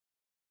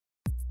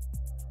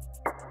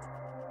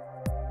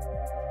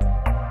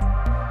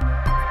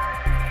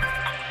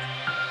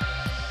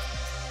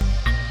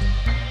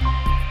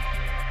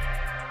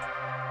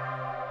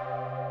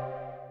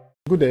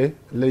Good day,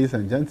 ladies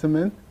and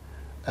gentlemen.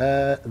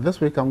 This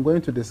week I'm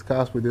going to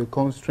discuss with you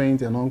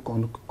constraint and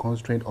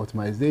unconstrained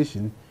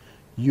optimization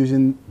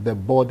using the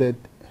bordered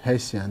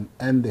Hessian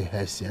and the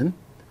Hessian.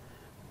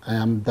 I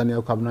am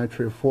Daniel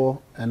Kabinetri 4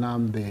 and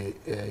I'm the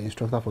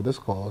instructor for this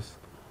course,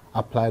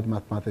 Applied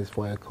Mathematics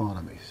for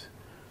Economics.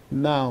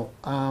 Now,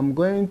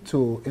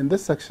 in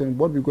this section,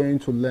 what we're going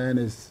to learn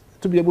is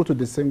to be able to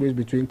distinguish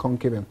between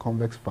concave and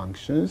convex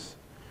functions,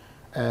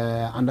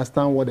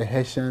 understand what the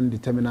Hessian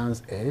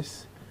determinant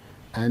is,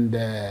 and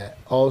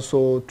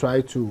also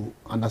try to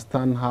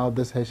understand how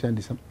this Hessian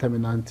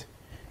determinant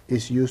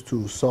is used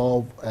to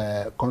solve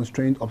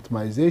constraint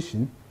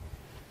optimization.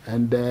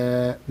 And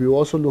we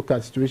also look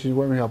at situations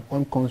when we have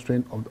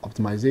unconstrained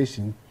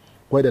optimization,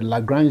 where the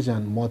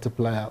Lagrangian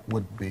multiplier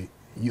would be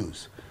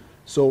used.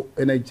 So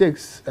in a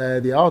GIX,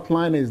 the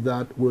outline is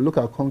that we'll look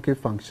at concave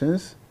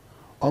functions,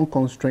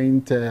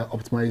 unconstrained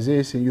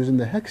optimization using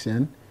the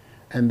Hessian,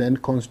 and then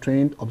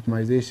constrained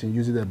optimization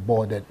using the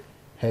bordered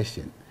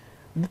Hessian.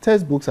 The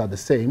textbooks are the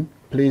same.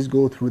 Please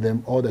go through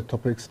them. All the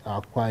topics are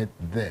quite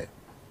there.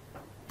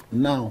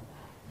 Now,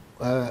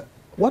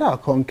 what are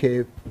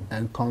concave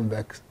and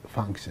convex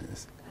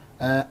functions?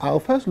 I'll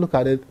first look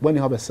at it when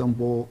you have a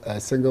single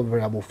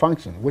variable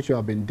function, which you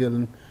have been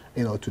dealing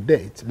to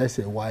date. Let's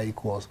say y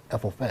equals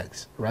f of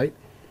x, right?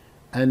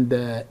 And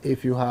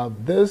if you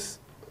have this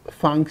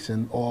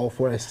function, or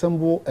for a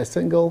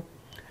single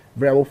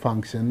variable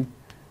function,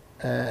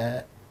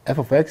 f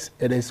of x,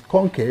 it is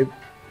concave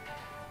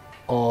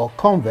or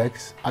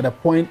convex at a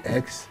point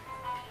x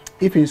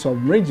if in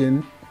some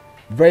region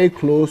very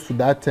close to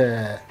that,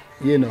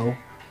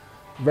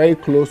 very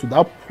close to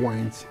that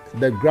point,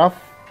 the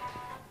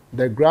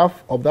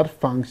graph of that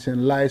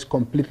function lies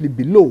completely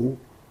below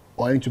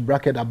or into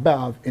bracket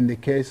above, in the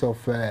case of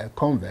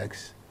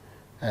convex,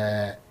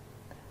 the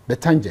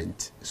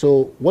tangent.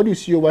 So what you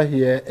see over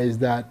here is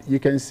that you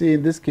can see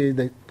in this case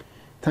the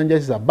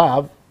tangent is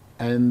above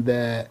and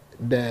the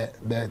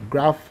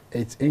graph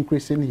is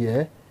increasing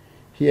here.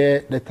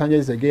 Here the tangent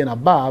is again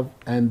above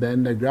and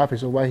then the graph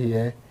is over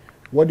here.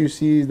 What you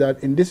see is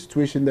that in this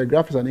situation the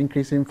graph is an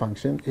increasing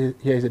function.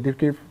 Here is a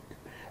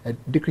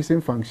decreasing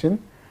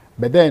function.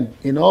 But then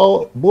in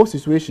both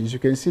situations you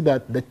can see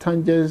that the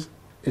tangent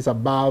is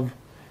above,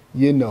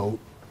 the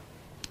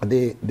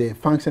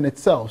function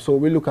itself. So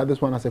we look at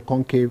this one as a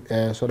concave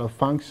sort of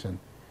function.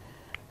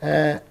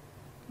 The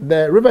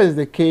reverse is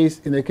the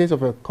case in the case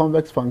of a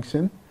convex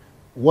function.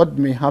 What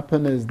may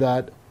happen is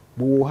that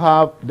we will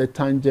have the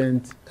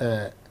tangent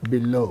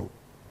below,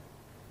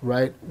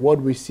 right? What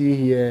we see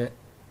here,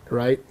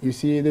 right? You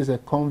see this is a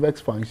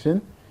convex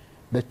function.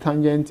 The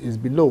tangent is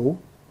below.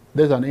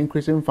 There's an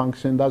increasing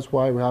function. That's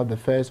why we have the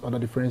first order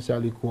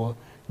differential equal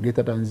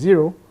greater than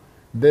 0.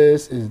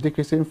 This is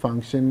decreasing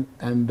function,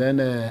 and then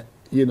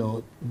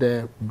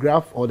the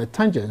graph or the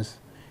tangents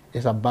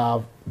is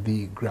above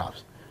the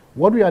graphs.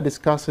 What we are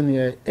discussing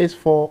here is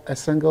for a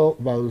single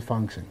value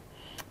function.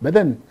 But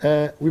then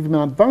we've been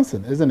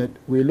advancing, isn't it?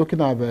 We're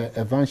looking at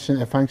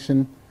a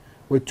function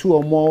with two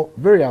or more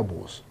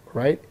variables,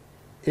 right?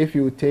 If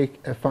you take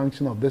a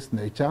function of this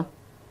nature,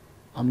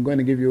 I'm going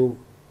to give you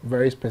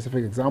very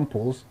specific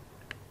examples.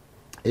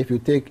 If you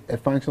take a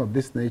function of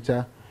this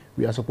nature,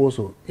 we are supposed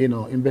to,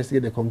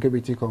 investigate the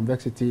concavity,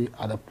 convexity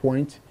at a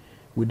point.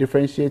 We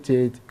differentiate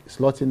it,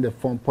 slot in the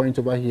point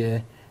over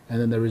here, and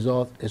then the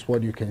result is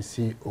what you can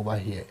see over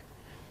here.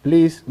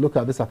 Please look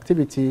at this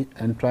activity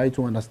and try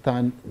to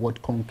understand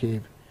what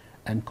concave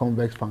and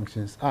convex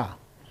functions are.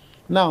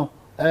 Now,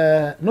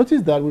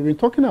 notice that we've been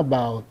talking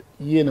about,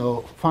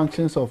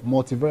 functions of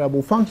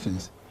multivariable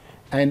functions.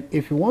 And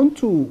if you want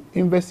to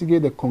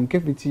investigate the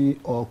concavity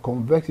or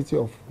convexity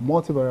of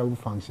multivariable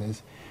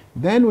functions,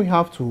 then we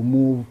have to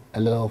move a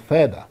little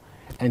further.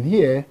 And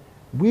here,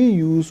 we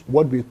use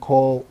what we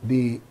call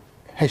the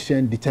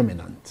Hessian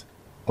determinant,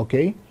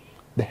 okay?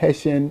 The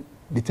Hessian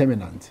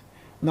determinant.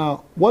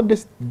 Now, what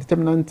this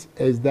determinant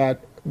is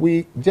that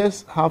we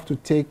just have to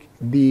take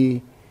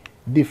the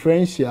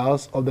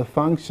differentials of the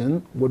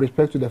function with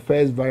respect to the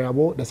first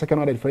variable, the second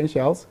order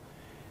differentials,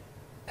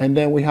 and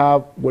then we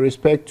have with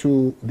respect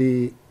to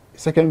the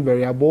second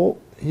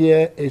variable.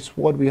 Here is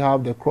what we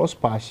have, the cross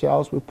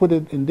partials. We put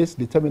it in this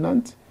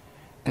determinant,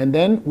 and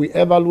then we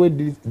evaluate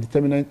this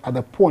determinant at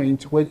the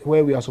point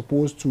where we are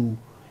supposed to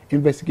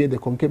investigate the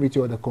concavity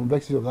or the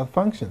convexity of that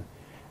function.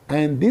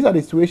 And these are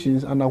the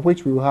situations under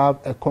which we will have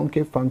a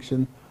concave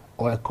function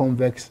or a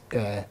convex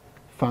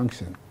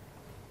function.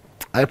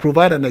 I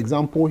provide an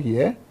example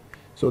here.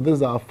 So this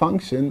is our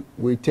function.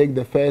 We take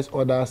the first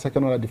order,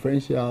 second order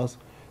differentials.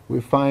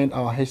 We find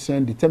our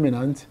Hessian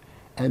determinant.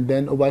 And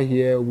then over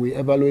here, we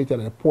evaluate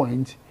at a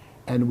point.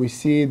 And we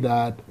see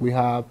that we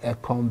have a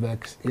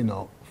convex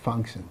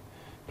function.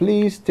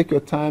 Please take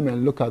your time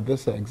and look at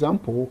this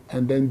example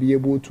and then be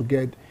able to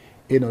get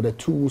the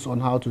tools on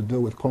how to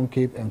deal with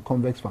concave and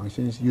convex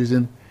functions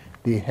using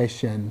the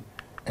Hessian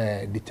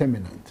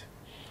determinant.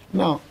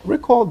 Now,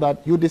 recall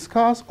that you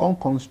discussed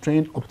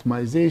unconstrained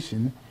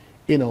optimization,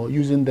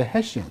 using the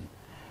Hessian.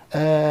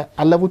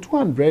 At level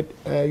 200,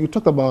 you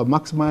talked about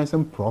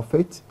maximizing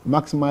profit,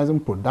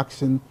 maximizing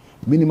production,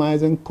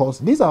 minimizing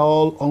costs. These are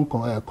all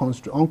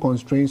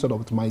unconstrained sort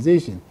of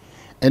optimization.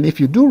 And if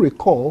you do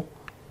recall,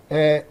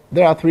 there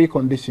are three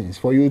conditions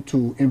for you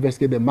to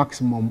investigate the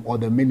maximum or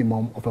the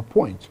minimum of a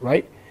point,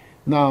 right?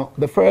 Now,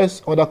 the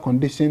first order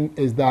condition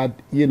is that,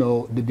 you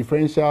know, the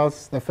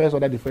differentials, the first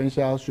order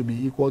differentials should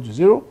be equal to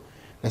 0.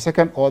 The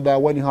second order,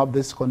 when you have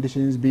these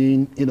conditions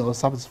being, you know,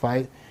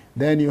 satisfied,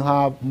 then you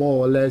have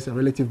more or less a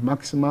relative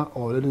maxima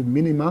or a relative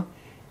minima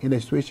in the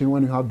situation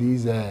when you have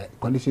these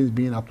conditions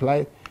being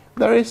applied.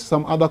 There is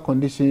some other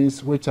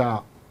conditions which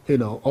are, you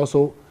know,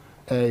 also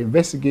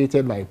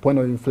investigated, like point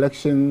of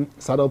inflection,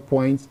 saddle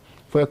points.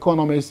 For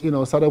economists, you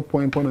know, saddle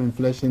point of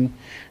inflection,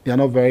 they are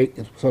not very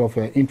sort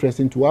of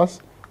interesting to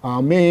us.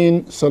 Our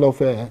main sort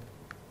of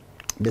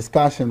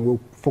discussion will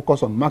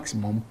focus on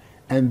maximum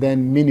and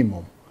then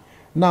minimum.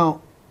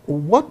 Now,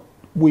 what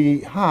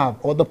we have,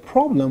 or the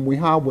problem we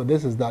have with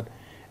this, is that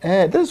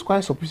this is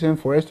quite sufficient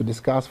for us to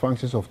discuss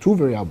functions of two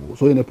variables.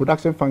 So in a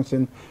production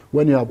function,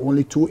 when you have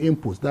only two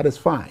inputs, that is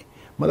fine.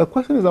 But the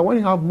question is that when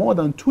you have more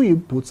than two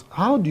inputs,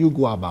 how do you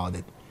go about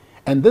it?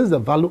 And this is the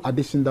value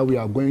addition that we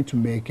are going to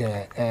make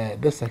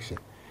this section.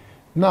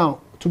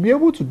 Now, to be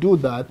able to do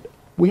that,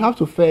 we have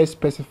to first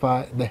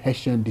specify the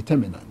Hessian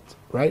determinant,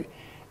 right?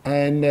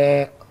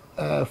 And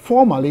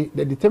formally,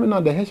 the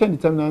Hessian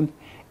determinant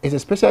is a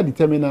special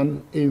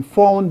determinant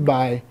informed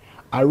by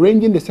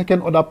arranging the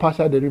second order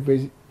partial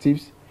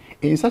derivatives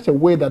in such a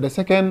way that the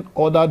second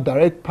order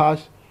direct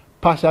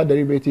partial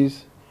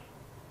derivatives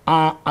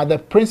are at the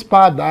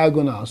principal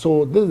diagonal.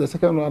 So this is the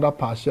second order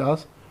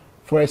partials.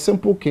 For a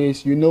simple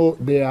case, you know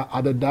they are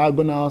at the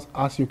diagonals,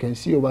 as you can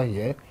see over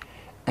here.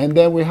 And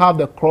then we have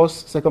the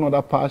cross second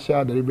order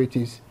partial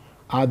derivatives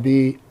at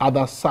the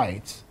other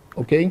sides,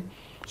 okay?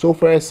 So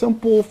for a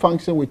simple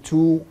function with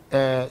two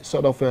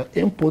sort of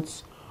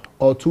inputs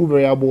or two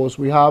variables,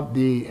 we have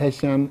the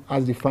Hessian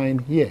as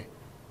defined here.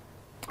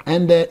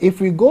 And if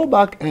we go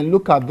back and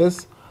look at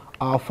this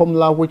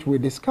formula which we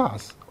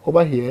discussed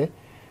over here,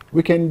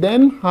 we can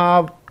then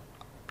have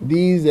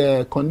these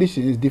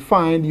conditions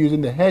defined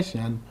using the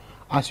Hessian,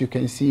 as you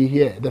can see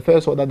here. The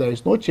first order, there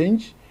is no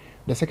change.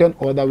 The second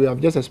order, we have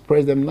just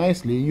expressed them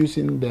nicely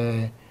using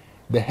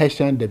the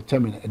Hessian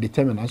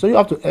determinant. So you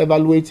have to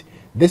evaluate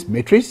this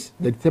matrix,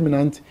 the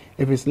determinant.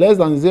 If it's less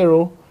than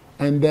 0,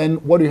 and then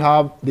what you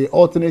have, the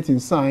alternating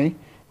sign,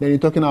 then you're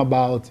talking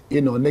about,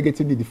 you know,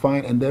 negatively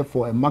defined, and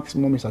therefore a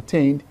maximum is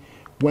attained.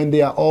 When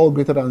they are all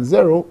greater than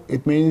 0,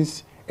 it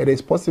means it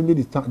is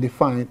positively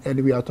defined,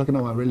 and we are talking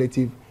about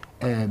relative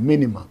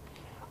minima.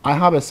 I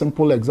have a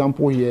simple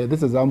example here.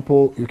 This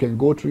example, you can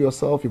go through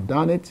yourself, you've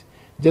done it.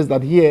 Just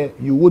that here,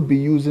 you would be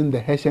using the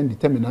Hessian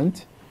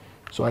determinant.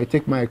 So I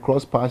take my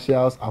cross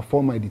partials, I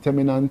form my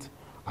determinant,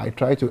 I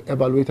try to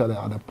evaluate at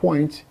a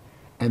point,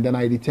 and then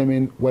I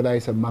determine whether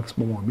it's a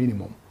maximum or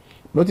minimum.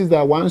 Notice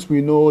that once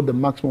we know the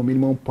maximum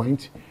minimum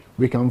point,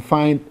 we can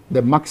find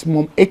the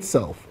maximum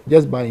itself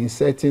just by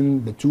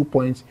inserting the 2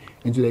 points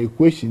into the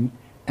equation,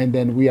 and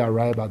then we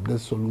arrive at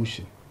this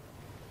solution.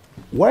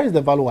 Where is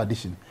the value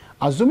addition?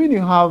 Assuming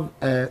you have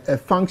a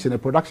function, a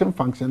production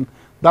function,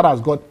 that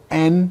has got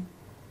n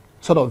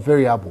sort of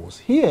variables.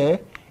 Here,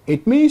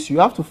 it means you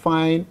have to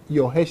find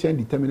your Hessian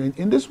determinant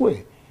in this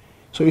way.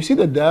 So you see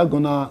the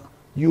diagonal,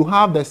 you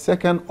have the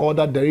second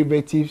order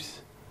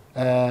derivatives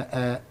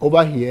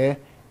over here,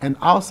 and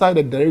outside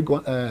the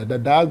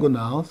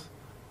diagonals,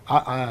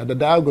 the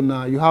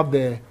diagonal, you have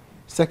the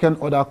second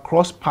order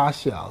cross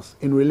partials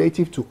in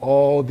relative to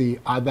all the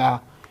other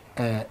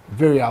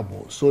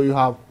variables. So you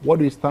have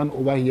what is stand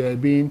over here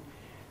being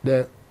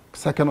the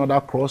second order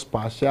cross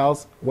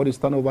partials, what is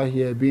stand over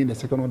here being the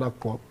second order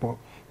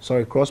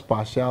cross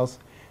partials,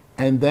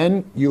 and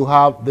then you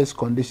have this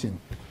condition.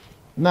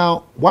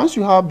 Now, once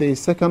you have the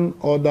second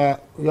order,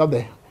 you have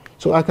the,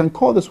 so I can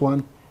call this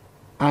one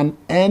an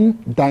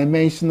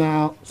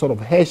n-dimensional sort of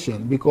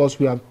Hessian, because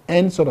we have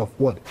n sort of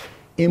what?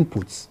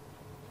 Inputs.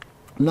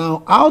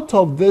 Now, out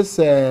of this,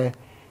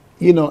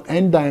 you know,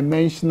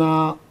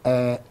 n-dimensional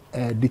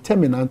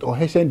determinant or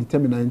Hessian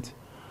determinant,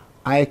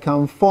 I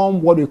can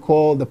form what we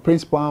call the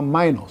principal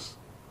minus.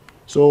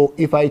 So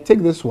if I take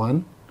this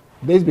one,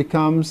 this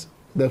becomes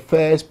the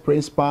first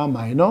principal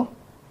minor,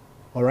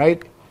 all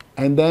right?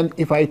 And then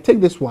if I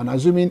take this one,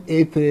 assuming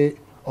A3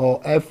 or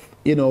F,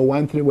 you know,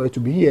 1, 3 were to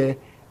be here,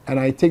 and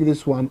I take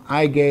this one,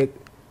 I get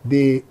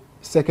the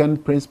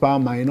second principal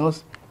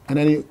minus, and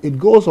then it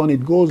goes on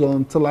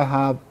until I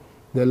have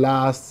the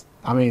last,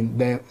 I mean,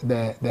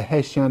 the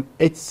Hessian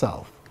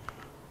itself.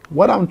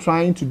 What I'm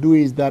trying to do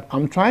is that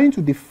I'm trying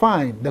to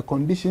define the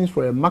conditions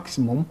for a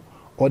maximum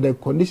or the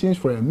conditions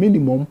for a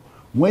minimum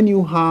when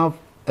you have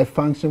a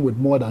function with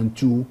more than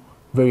two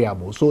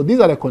variables. So these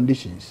are the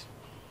conditions.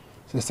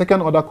 So the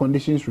second order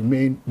conditions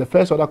remain, the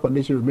first order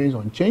condition remains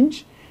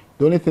unchanged.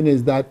 The only thing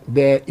is that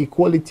the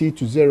equality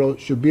to 0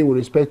 should be with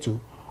respect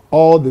to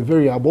all the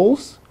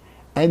variables.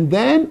 And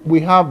then we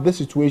have this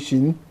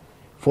situation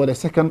for the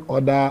second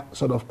order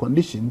sort of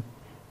condition,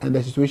 and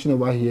the situation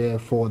over here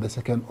for the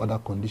second order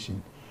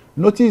condition.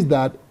 Notice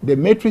that the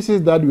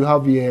matrices that you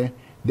have here,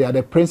 they are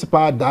the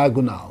principal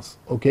diagonals,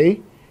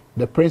 okay?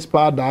 The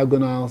principal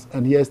diagonals,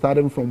 and here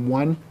starting from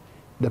 1,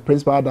 the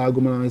principal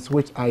diagonals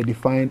which I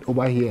defined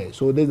over here.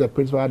 So this is the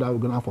principal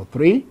diagonal for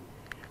 3,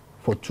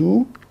 for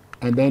 2,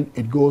 and then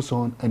it goes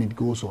on and it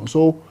goes on.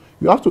 So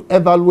you have to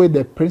evaluate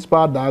the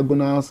principal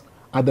diagonals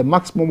at the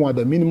maximum or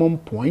the minimum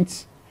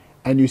points,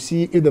 and you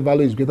see if the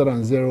value is greater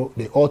than 0,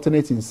 they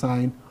alternate in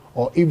sign,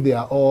 or if they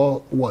are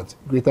all what?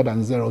 Greater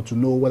than 0, to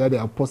know whether they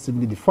are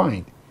positively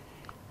defined.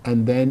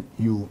 And then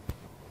you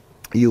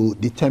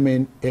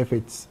determine if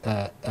it's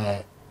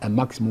a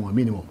maximum or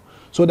minimum.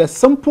 So the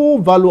simple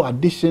value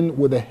addition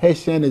with the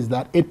Hessian is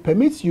that it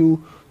permits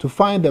you to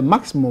find the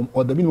maximum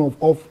or the minimum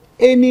of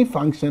any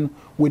function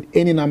with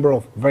any number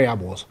of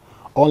variables,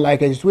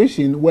 unlike a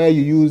situation where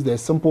you use the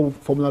simple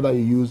formula that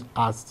you use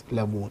at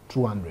level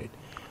 200.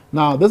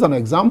 Now, there's an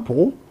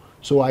example.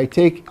 So I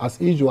take, as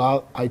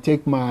usual, I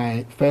take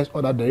my first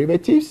order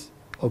derivatives,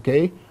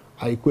 okay?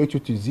 I equate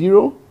it to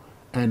 0.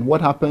 And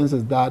what happens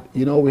is that,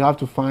 you know, we have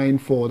to find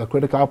for the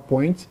critical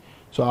point.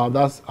 So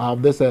I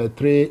have this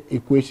 3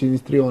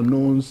 equations, 3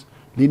 unknowns,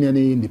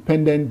 linearly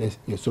independent.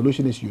 The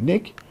solution is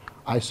unique.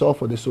 I solve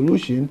for the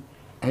solution.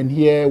 And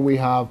here we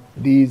have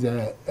these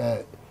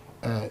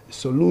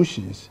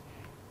solutions.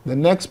 The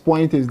next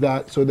point is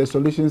that, so the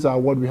solutions are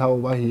what we have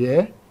over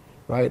here,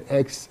 right?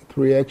 X3,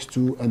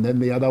 X2, and then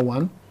the other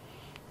one.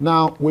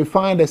 Now, we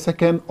find the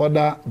second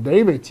order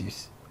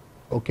derivatives,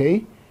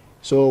 okay?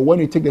 So when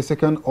you take the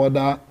second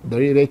order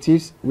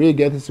derivatives, we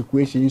get this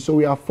equation. So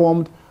we have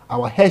formed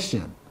our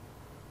Hessian,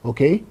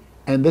 okay?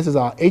 And this is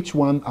our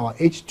H1, our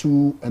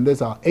H2, and this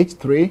is our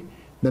H3.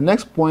 The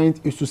next point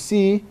is to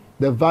see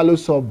the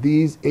values of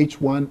these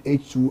H1,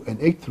 H2, and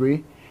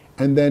H3.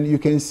 And then you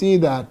can see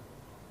that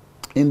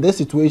in this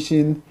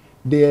situation,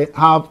 they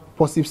have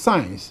positive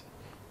signs.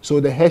 So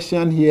the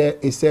Hessian here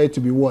is said to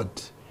be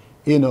what?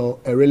 You know,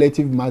 a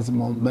relative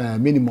maximum,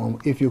 minimum,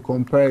 if you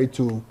compare it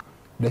to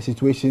the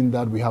situation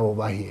that we have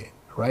over here,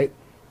 right?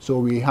 So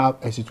we have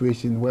a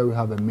situation where we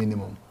have a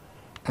minimum.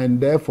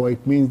 And therefore,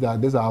 it means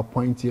that this our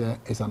point here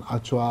is an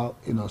actual,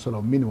 you know, sort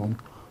of minimum,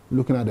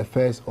 looking at the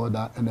first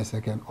order and the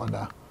second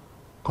order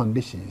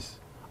conditions.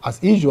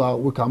 As usual,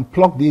 we can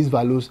plug these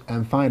values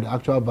and find the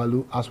actual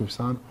value as we've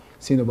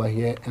seen over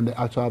here, and the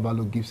actual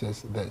value gives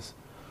us this.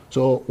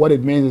 So what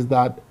it means is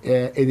that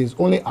it is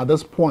only at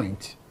this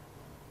point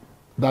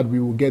that we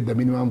will get the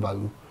minimum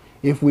value.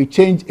 If we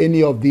change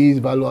any of these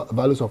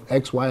values of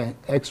x, y,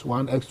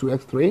 x1, x2,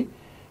 x3,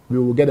 we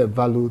will get a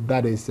value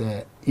that is,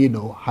 you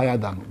know, higher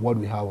than what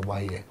we have over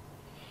here.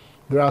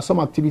 There are some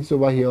activities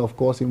over here, of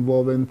course,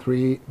 involving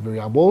 3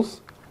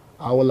 variables.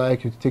 I would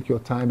like you to take your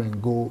time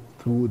and go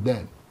through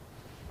them.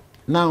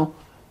 Now,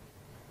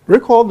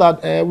 recall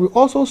that we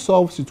also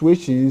solve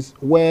situations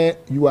where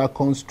you are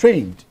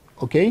constrained,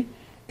 okay?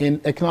 In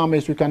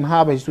economics, we can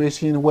have a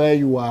situation where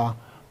you are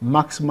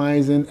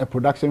maximizing a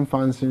production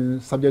function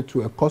subject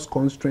to a cost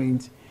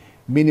constraint,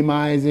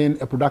 minimizing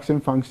a production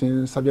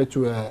function subject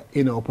to a,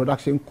 you know,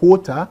 production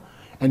quota,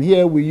 and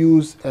here we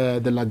use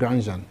the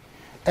Lagrangian.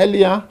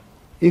 Earlier,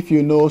 if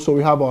you know, so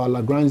we have our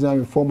Lagrangian,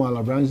 we form our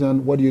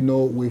Lagrangian. What do you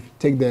know? We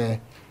take the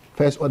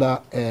first order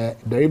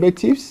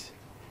derivatives,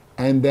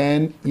 and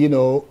then, you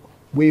know,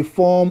 we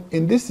form,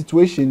 in this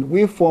situation,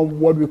 we form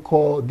what we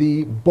call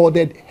the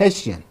bordered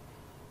Hessian,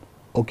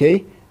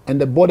 okay? And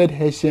the bordered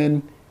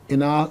Hessian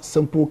in our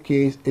simple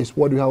case is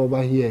what we have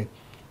over here.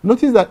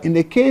 Notice that in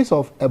the case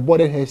of a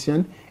bordered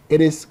Hessian,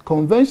 it is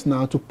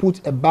conventional to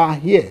put a bar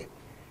here,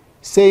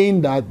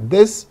 saying that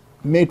this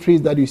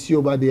matrix that you see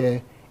over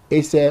there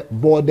is a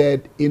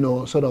bordered, you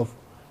know, sort of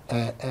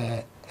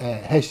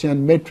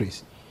Hessian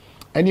matrix.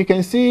 And you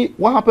can see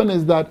what happened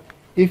is that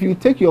if you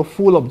take your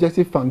full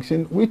objective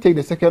function, we take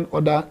the second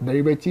order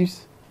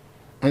derivatives,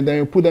 and then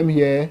you put them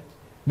here.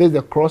 There's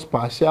the cross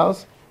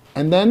partials,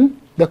 and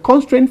then the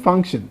constraint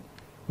function.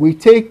 We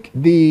take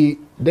the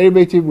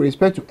derivative with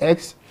respect to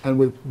x and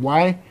with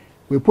y,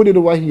 we put it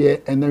over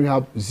here, and then we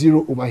have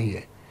 0 over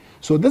here.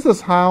 So this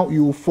is how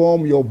you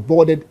form your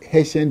bordered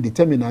Hessian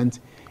determinant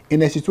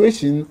in a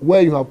situation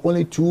where you have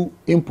only 2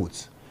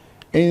 inputs.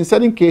 In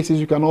certain cases,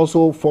 you can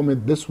also form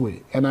it this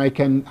way, and I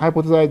can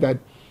hypothesize that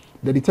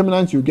the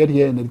determinants you get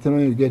here and the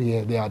determinant you get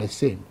here, they are the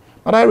same.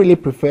 But I really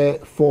prefer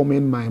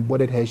forming my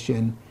bordered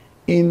Hessian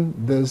in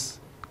this,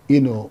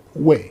 you know,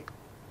 way.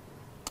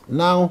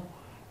 Now,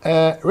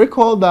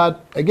 recall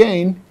that,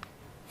 again,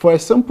 for a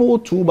simple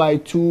 2 by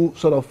 2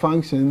 sort of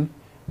function,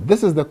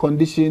 this is the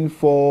condition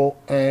for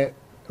a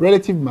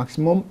relative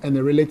maximum and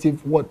a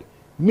relative what?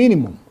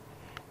 Minimum.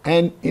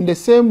 And in the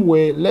same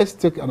way, let's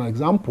take an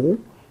example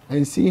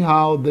and see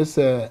how this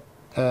will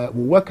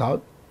work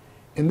out.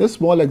 In this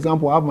small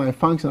example, I have my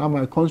function, I have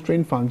my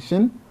constraint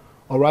function.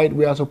 All right,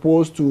 we are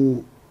supposed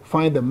to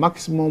find the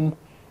maximum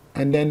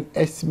and then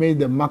estimate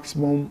the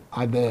maximum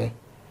at the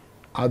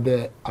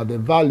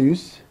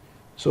values.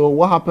 So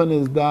what happened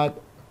is that,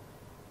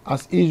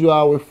 as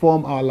usual, we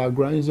form our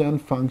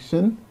Lagrangian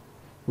function.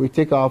 We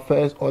take our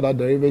first order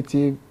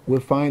derivative. We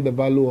find the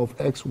value of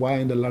x, y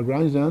in the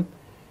Lagrangian.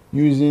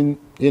 using,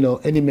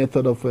 any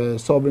method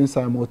of solving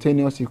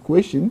simultaneous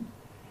equation.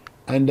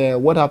 And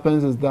what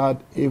happens is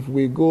that if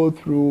we go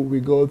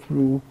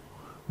through,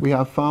 we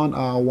have found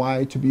our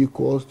y to be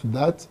equals to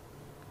that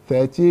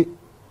 30,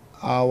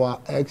 our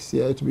x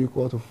here to be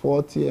equal to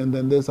 40, and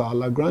then there's our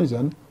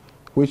Lagrangian,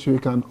 which we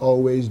can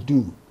always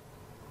do.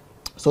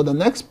 So the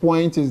next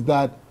point is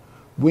that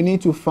we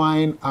need to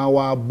find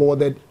our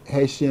bounded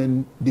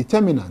Hessian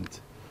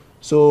determinant.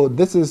 So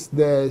this is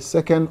the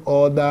second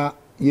order,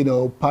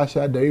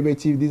 partial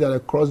derivative. These are the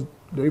cross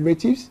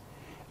derivatives.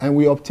 And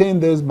we obtain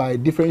this by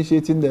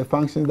differentiating the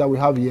functions that we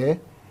have here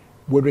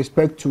with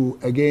respect to,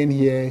 again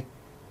here,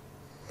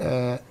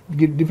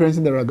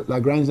 differentiating the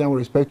Lagrangian with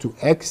respect to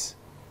x,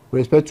 with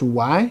respect to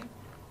y,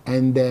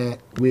 and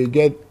we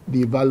get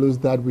the values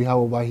that we have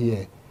over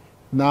here.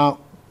 Now,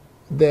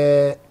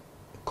 the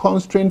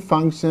constraint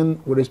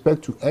function with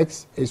respect to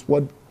x is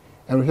what,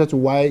 and with respect to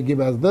y give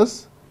us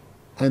this,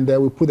 and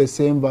then we put the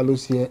same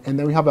values here, and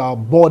then we have our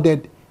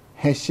bounded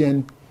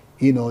Hessian,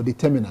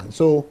 determinant.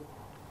 So,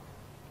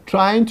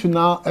 trying to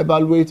now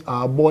evaluate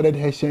our bounded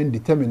Hessian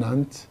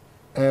determinant,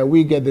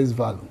 we get this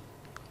value,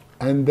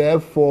 and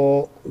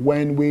therefore,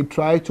 when we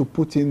try to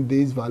put in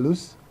these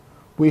values,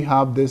 we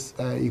have this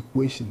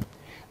equation.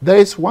 There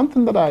is one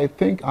thing that I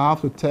think I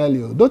have to tell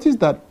you. Notice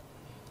that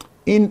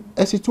in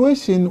a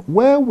situation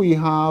where we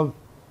have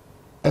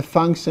a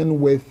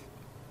function with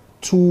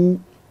two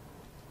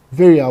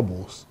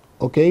variables,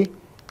 okay,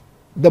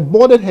 the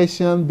bounded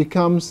Hessian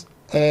becomes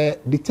a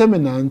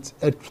determinant,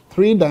 a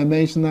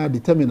three-dimensional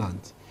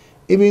determinant,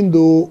 even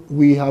though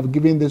we have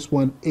given this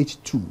one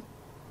H2,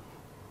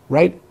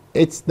 right?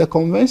 It's the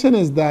convention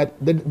is that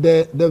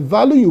the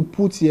value you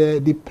put here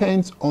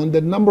depends on the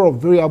number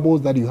of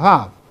variables that you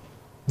have,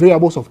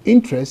 variables of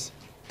interest,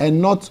 and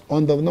not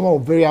on the number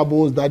of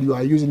variables that you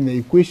are using in the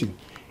equation.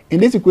 In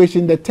this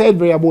equation, the third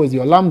variable is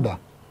your lambda,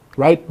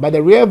 right? But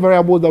the real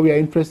variables that we are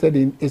interested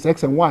in is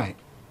x and y,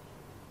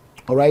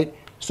 all right?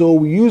 So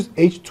we use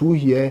H2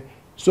 here.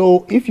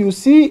 So if you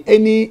see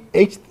any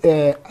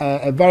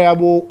a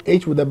variable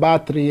h with a bar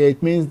 3,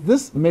 it means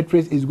this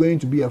matrix is going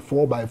to be a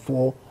 4 by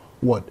 4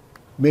 what?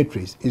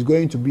 Matrix. Is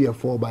going to be a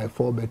 4 by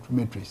 4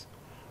 matrix.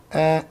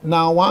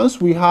 Now,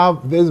 once we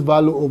have this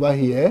value over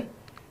here,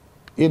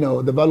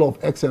 the value of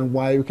x and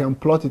y, we can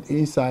plot it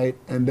inside,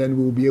 and then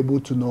we'll be able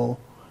to know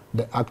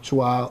the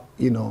actual,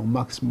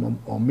 maximum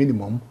or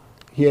minimum.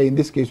 Here, in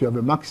this case, we have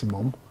a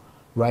maximum,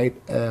 right,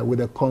 with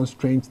the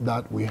constraints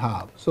that we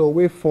have. So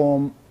we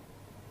form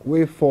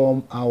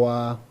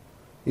our,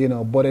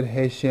 bounded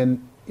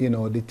Hessian,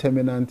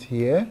 determinant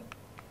here,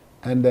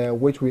 and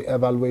which we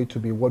evaluate to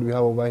be what we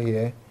have over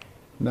here.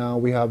 Now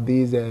we have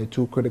these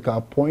two critical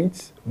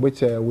points,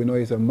 which we know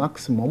is a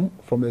maximum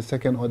from the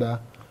second order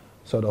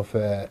sort of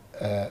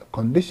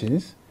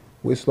conditions.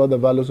 We slot the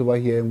values over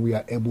here, and we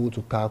are able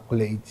to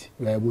calculate.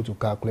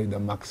 The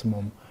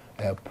maximum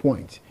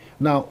point.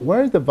 Now,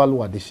 where is the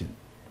value addition?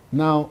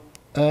 Now,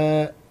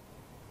 with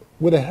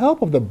the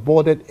help of the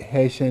bounded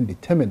Hessian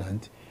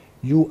determinant,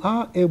 you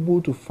are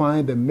able to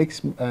find the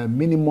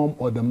minimum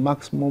or the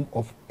maximum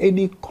of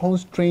any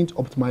constraint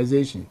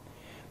optimization.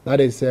 That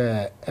is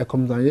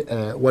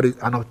what is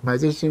an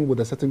optimization with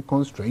a certain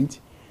constraint.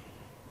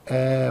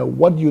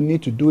 What you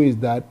need to do is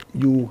that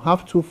you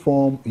have to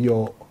form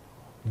your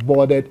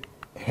bounded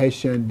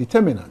Hessian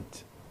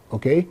determinant.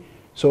 Okay,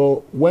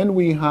 so when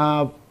we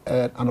have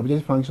an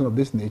objective function of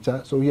this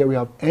nature, so here we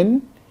have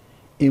n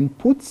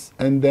inputs,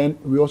 and then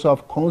we also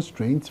have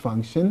constraints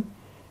function.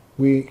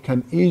 We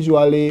can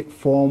usually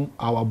form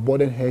our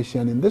bounded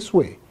Hessian in this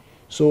way.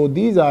 So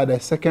these are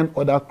the second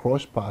order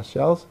cross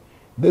partials.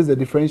 This is the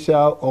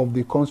differential of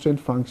the constraint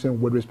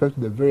function with respect to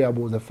the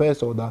variables, the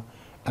first order,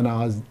 and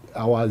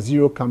our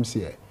zero comes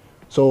here.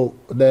 So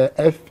the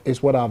f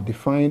is what I've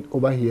defined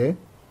over here.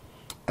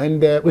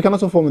 And we can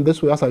also form in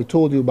this way, as I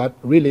told you, but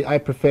really I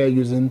prefer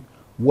using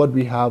what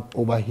we have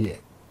over here.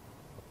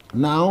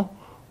 Now,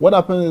 what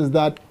happens is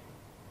that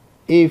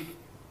if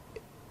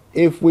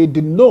we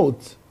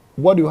denote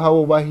what you have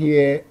over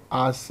here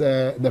as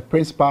the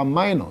principal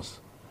minus,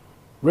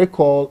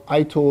 recall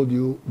I told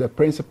you the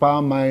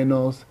principal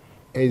minus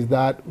is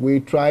that we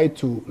try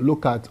to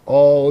look at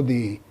all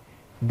the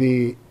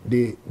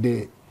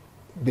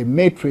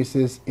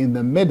matrices in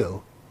the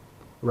middle,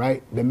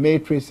 right? The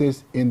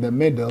matrices in the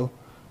middle.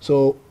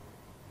 So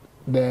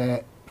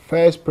the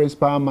first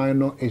principal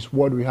minor is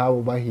what we have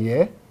over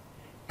here,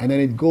 and then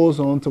it goes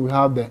on to we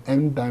have the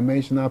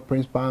n-dimensional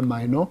principal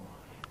minor.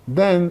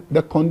 Then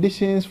the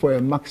conditions for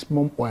a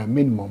maximum or a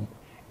minimum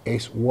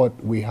is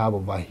what we have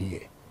over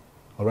here.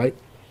 All right.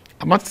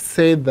 I must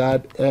say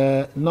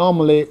that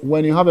normally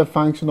when you have a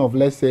function of,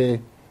 let's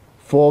say,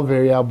 4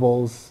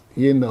 variables,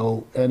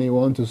 and you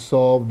want to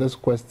solve this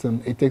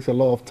question, it takes a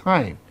lot of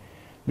time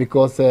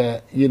because,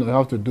 you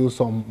have to do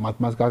some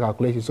mathematical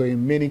calculations. So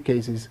in many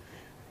cases,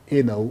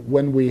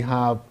 when we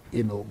have,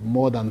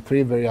 more than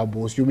 3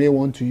 variables, you may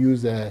want to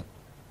use a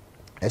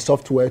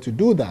software to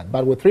do that.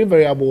 But with 3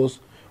 variables,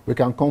 we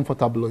can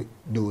comfortably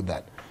do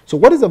that. So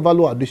what is the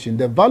value addition?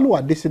 The value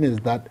addition is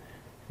that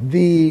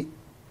the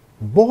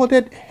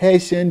Bordered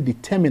Hessian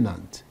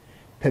determinant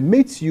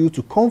permits you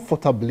to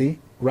comfortably,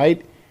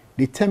 right,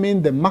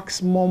 determine the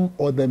maximum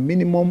or the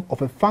minimum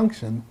of a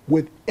function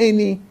with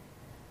any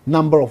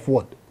number of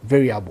what?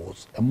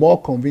 Variables. A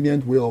more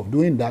convenient way of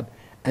doing that.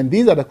 And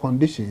these are the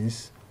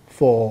conditions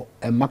for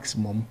a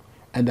maximum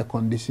and the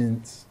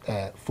conditions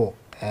for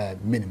a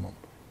minimum.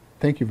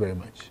 Thank you very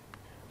much.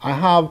 I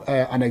have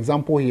an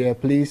example here.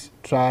 Please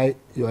try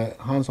your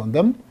hands on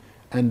them,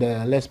 and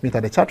let's meet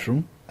at the chat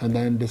room and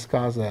then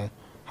discuss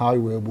how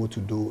you were able to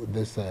do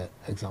this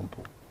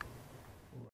example.